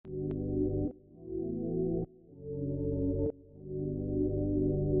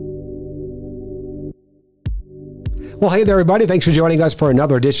Well, hey there, everybody. Thanks for joining us for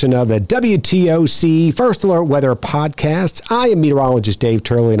another edition of the WTOC First Alert Weather Podcast. I am meteorologist Dave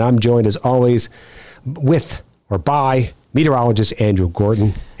Turley, and I'm joined as always with or by meteorologist Andrew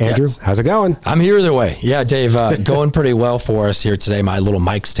Gordon. Andrew, yes. How's it going? I'm here either way. Yeah, Dave, going pretty well for us here today. My little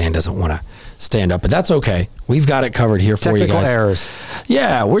mic stand doesn't want to stand up, but that's okay. We've got it covered here for you guys. Technical errors.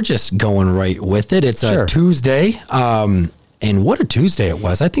 Yeah, we're just going right with it. It's a Tuesday. And what a Tuesday it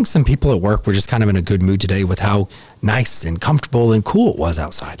was. I think some people at work were just kind of in a good mood today with how nice and comfortable and cool it was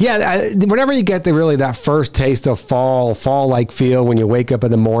outside. Yeah, whenever you get that first taste of fall-like feel when you wake up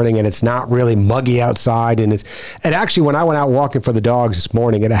in the morning and it's not really muggy outside. And actually, when I went out walking for the dogs this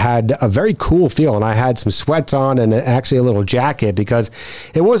morning, it had a very cool feel. And I had some sweats on and actually a little jacket because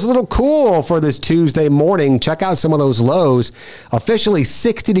it was a little cool for this Tuesday morning. Check out some of those lows. Officially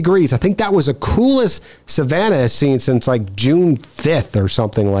 60 degrees. I think that was the coolest Savannah has seen since like June 5th or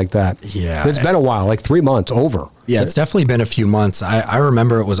something like that. Yeah. It's been a while, like 3 months over. Yeah, it's definitely been a few months. I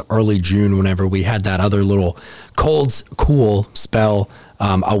remember it was early June whenever we had that other little cool spell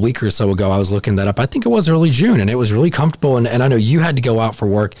a week or so ago. I was looking that up. I think it was early June, and it was really comfortable. And I know you had to go out for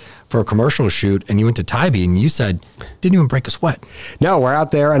work for a commercial shoot, and you went to Tybee, and you said, didn't even break a sweat. No, we're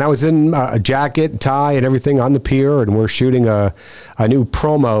out there, and I was in a jacket, tie, and everything on the pier, and we're shooting a new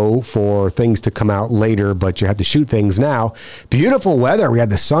promo for things to come out later, but you have to shoot things now. Beautiful weather. We had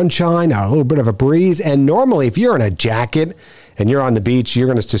the sunshine, a little bit of a breeze, and normally if you're in a jacket and you're on the beach, you're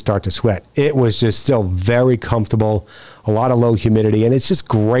going to just start to sweat. It was just still very comfortable, a lot of low humidity, and it's just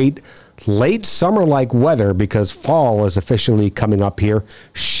great late summer-like weather because fall is officially coming up here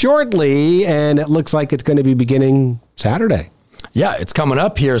shortly, and it looks like it's going to be beginning Saturday. Yeah, it's coming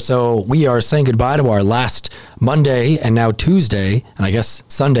up here, so we are saying goodbye to our last Monday and now Tuesday, and I guess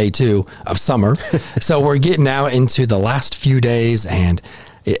Sunday too, of summer. So we're getting out into the last few days, and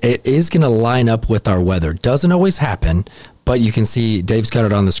it is going to line up with our weather. Doesn't always happen, but you can see Dave's got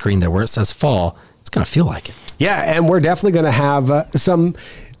it on the screen there where it says fall. It's going to feel like it. Yeah, and we're definitely going to have some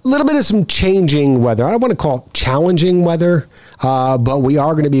changing weather. I don't want to call it challenging weather, but we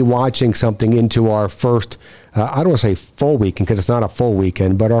are going to be watching something into our first, I don't want to say full weekend because it's not a full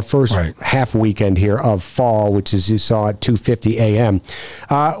weekend, but our first half weekend here of fall, which is you saw at 2:50 a.m.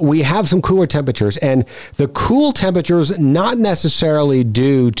 We have some cooler temperatures, and the cool temperatures not necessarily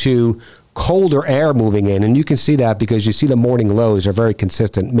due to colder air moving in, and you can see that because you see the morning lows are very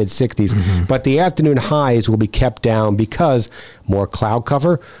consistent, mid-60s, but the afternoon highs will be kept down because more cloud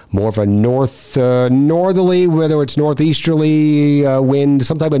cover, more of a northerly, whether it's northeasterly wind,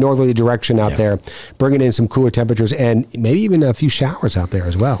 some type of northerly direction out there, bringing in some cooler temperatures and maybe even a few showers out there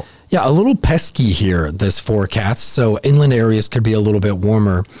as well. Yeah, a little pesky here, this forecast. So inland areas could be a little bit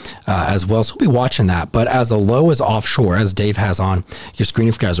warmer as well. So we'll be watching that. But as low as offshore, as Dave has on your screen,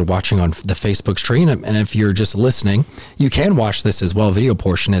 if you guys are watching on the Facebook stream, and if you're just listening, you can watch this as well. Video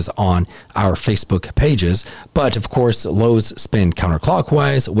portion is on our Facebook pages. But of course, lows spin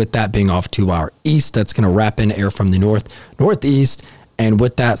counterclockwise. With that being off to our east, that's going to wrap in air from the northeast. And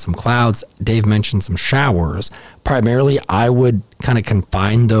with that, some clouds. Dave mentioned some showers. Primarily, I would kind of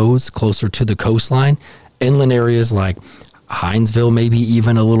confine those closer to the coastline. Inland areas like Hinesville, maybe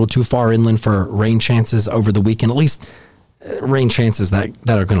even a little too far inland for rain chances over the weekend, at least rain chances that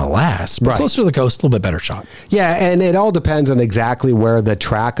are going to last. But closer to the coast, a little bit better shot. Yeah, and it all depends on exactly where the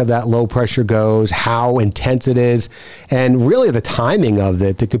track of that low pressure goes, how intense it is, and really the timing of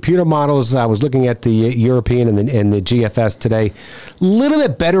it. The computer models, I was looking at the European and the GFS today, a little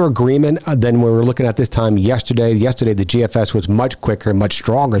bit better agreement than we were looking at this time yesterday. Yesterday, the GFS was much quicker and much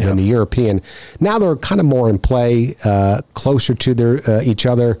stronger than the European. Now they're kind of more in play, closer to each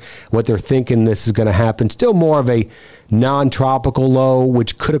other, what they're thinking this is going to happen. Still more of a non-tropical low,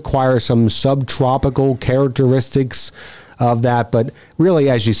 which could acquire some subtropical characteristics of that. But really,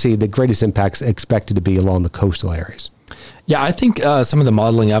 as you see, the greatest impacts expected to be along the coastal areas. Yeah, I think some of the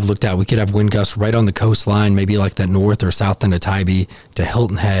modeling I've looked at, we could have wind gusts right on the coastline, maybe like that north or south end of Tybee to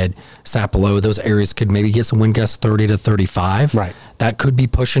Hilton Head, Sapelo. Those areas could maybe get some wind gusts 30 to 35. Right. That could be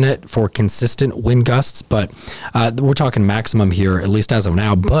pushing it for consistent wind gusts, but we're talking maximum here, at least as of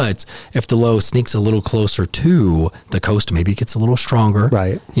now. But if the low sneaks a little closer to the coast, maybe it gets a little stronger.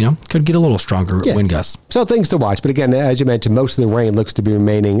 Right. You know, could get a little stronger wind gusts. So things to watch. But again, as you mentioned, most of the rain looks to be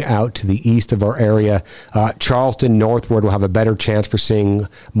remaining out to the east of our area. Charleston northward will have a better chance for seeing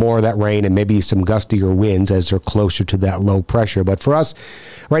more of that rain and maybe some gustier winds as they're closer to that low pressure. But for us,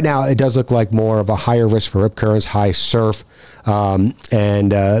 right now, it does look like more of a higher risk for rip currents, high surf,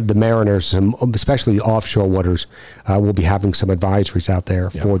 and the mariners, especially the offshore waters, will be having some advisories out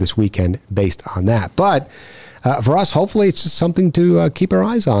there for this weekend based on that. But for us, hopefully it's just something to keep our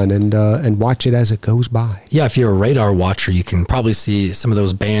eyes on and watch it as it goes by. Yeah, if you're a radar watcher, you can probably see some of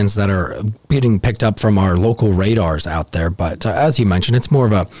those bands that are being picked up from our local radars out there. But as you mentioned, it's more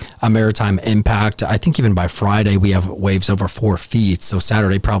of a maritime impact. I think even by Friday, we have waves over 4 feet. So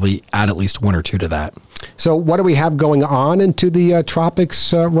Saturday, probably add at least 1 or 2 to that. So what do we have going on into the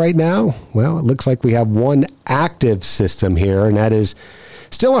tropics right now? Well, it looks like we have one active system here, and that is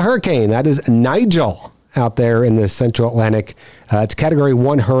still a hurricane. That is Nigel out there in the central Atlantic. It's Category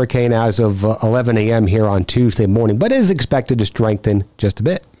 1 hurricane as of 11 a.m. here on Tuesday morning, but is expected to strengthen just a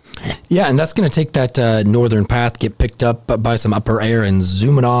bit. Yeah, and that's going to take that northern path, get picked up by some upper air and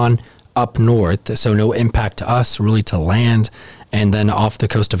zoom it on up north. So no impact to us, really to land. And then off the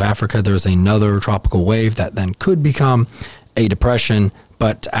coast of Africa, there's another tropical wave that then could become a depression.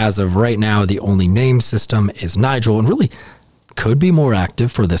 But as of right now, the only named system is Nigel, and really could be more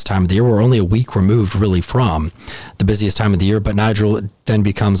active for this time of the year. We're only a week removed really from the busiest time of the year, but Nigel then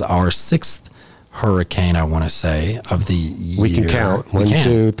becomes our 6th hurricane, I want to say, of the year. We can count. 1,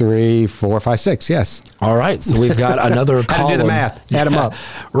 2, 3, 4, 5, 6. Yes. All right. So we've got another column. How to do the math. Add them up.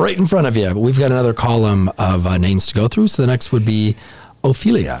 Right in front of you. We've got another column of names to go through. So the next would be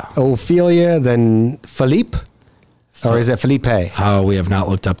Ophelia. Ophelia, then Philippe. Or is it Felipe? Oh, we have not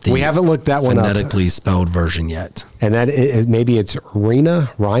looked up the we haven't looked that one up. Phonetically spelled version yet. And that maybe it's Rina?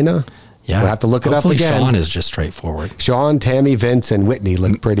 Yeah. We'll have to look it up again. Sean is just straightforward. Sean, Tammy, Vince, and Whitney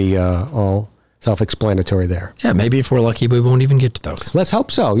look pretty all self-explanatory there. Yeah, maybe if we're lucky, we won't even get to those. Let's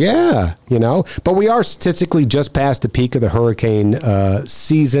hope so, yeah. But we are statistically just past the peak of the hurricane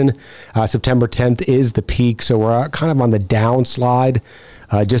season. September 10th is the peak, so we're kind of on the downslide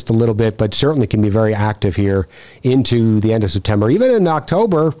just a little bit, but certainly can be very active here into the end of September. Even in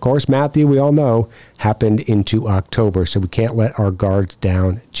October, of course, Matthew, we all know, happened into October, so we can't let our guards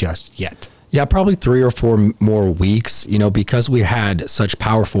down just yet. Yeah, probably 3 or 4 more weeks, because we had such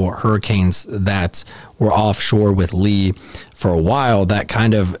powerful hurricanes that were offshore with Lee for a while, that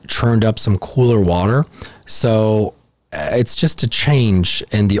kind of churned up some cooler water. So it's just a change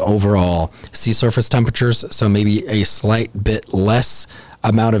in the overall sea surface temperatures. So maybe a slight bit less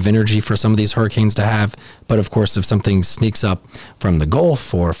amount of energy for some of these hurricanes to have. But of course, if something sneaks up from the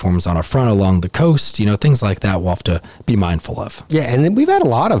Gulf or forms on a front along the coast, things like that we'll have to be mindful of. Yeah, and then we've had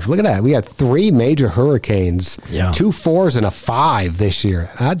look at that. We had 3 major hurricanes, 2 4s and a 5 this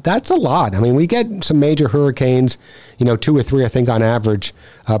year. That's a lot. I mean, we get some major hurricanes, 2 or 3, I think, on average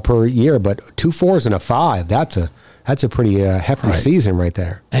per year, but 2 4s and a 5, that's a pretty hefty season right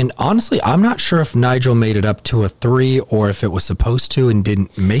there. And honestly, I'm not sure if Nigel made it up to a 3 or if it was supposed to and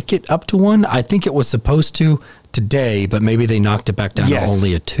didn't make it up to 1. I think it was supposed to today, but maybe they knocked it back down to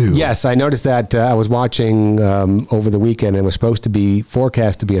only a 2. Yes, I noticed that. I was watching over the weekend, and it was supposed to be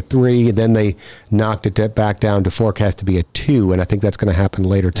forecast to be a 3, and then they knocked it back down to forecast to be a 2, and I think that's going to happen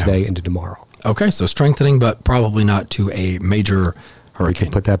later today into tomorrow. Okay, so strengthening, but probably not to a major hurricane. We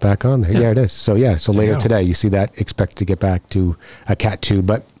can put that back on there. Yeah, it is. So later today, you see that expected to get back to a Cat 2,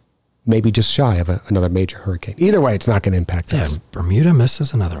 but maybe just shy of another major hurricane. Either way, it's not going to impact us. Bermuda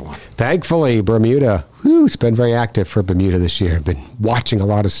misses another one. Thankfully, Bermuda, it's been very active for Bermuda this year. I've been watching a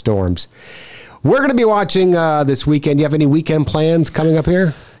lot of storms. We're going to be watching this weekend. Do you have any weekend plans coming up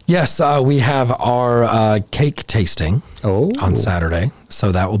here? Yes, we have our cake tasting on Saturday,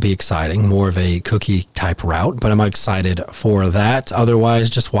 so that will be exciting. More of a cookie type route, but I'm excited for that. Otherwise,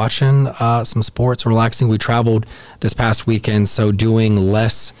 just watching some sports, relaxing. We traveled this past weekend, so doing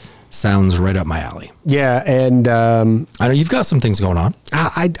less sounds right up my alley. Yeah, and I know you've got some things going on.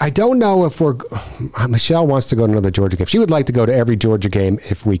 I don't know if Michelle wants to go to another Georgia game. She would like to go to every Georgia game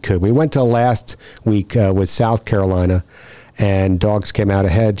if we could. We went to last week with South Carolina, and Dogs came out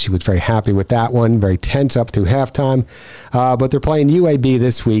ahead. She was very happy with that one, very tense up through halftime. But they're playing UAB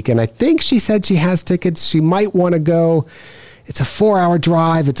this week, and I think she said she has tickets. She might want to go. It's a 4-hour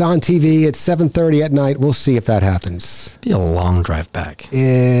drive. It's on TV. It's 7:30 at night. We'll see if that happens. Be a long drive back.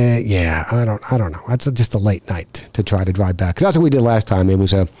 Yeah, I don't know. That's just a late night to try to drive back. 'Cause that's what we did last time. It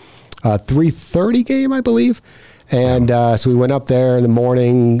was a 3:30 game, I believe. And so we went up there in the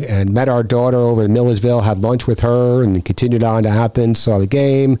morning and met our daughter over in Millersville, had lunch with her, and continued on to Athens, saw the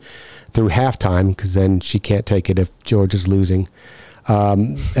game through halftime, because then she can't take it if Georgia's losing.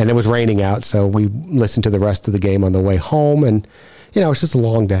 And it was raining out, so we listened to the rest of the game on the way home. And, it's just a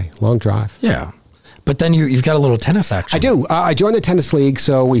long day, long drive. Yeah. But then you've got a little tennis action. I do. I joined the tennis league,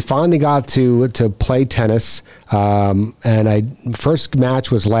 so we finally got to play tennis. And first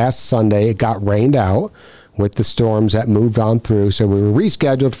match was last Sunday. It got rained out with the storms that moved on through. So we were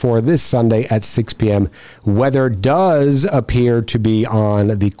rescheduled for this Sunday at 6 p.m. Weather does appear to be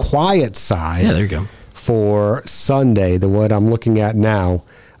on the quiet side. Yeah, there you go. for Sunday, the one I'm looking at now,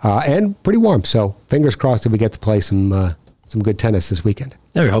 and pretty warm. So fingers crossed that we get to play some good tennis this weekend.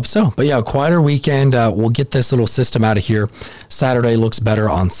 Yeah, we hope so. But yeah, a quieter weekend. We'll get this little system out of here. Saturday looks better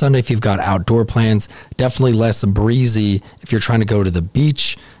on Sunday if you've got outdoor plans. Definitely less breezy if you're trying to go to the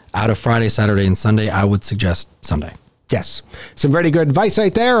beach. Out of Friday, Saturday, and Sunday, I would suggest Sunday. Yes. Some very good advice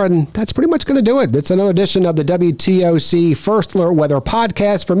right there, and that's pretty much going to do it. It's another edition of the WTOC First Alert Weather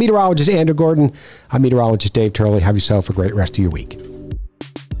Podcast. For meteorologist Andrew Gordon, I'm meteorologist Dave Turley. Have yourself a great rest of your week.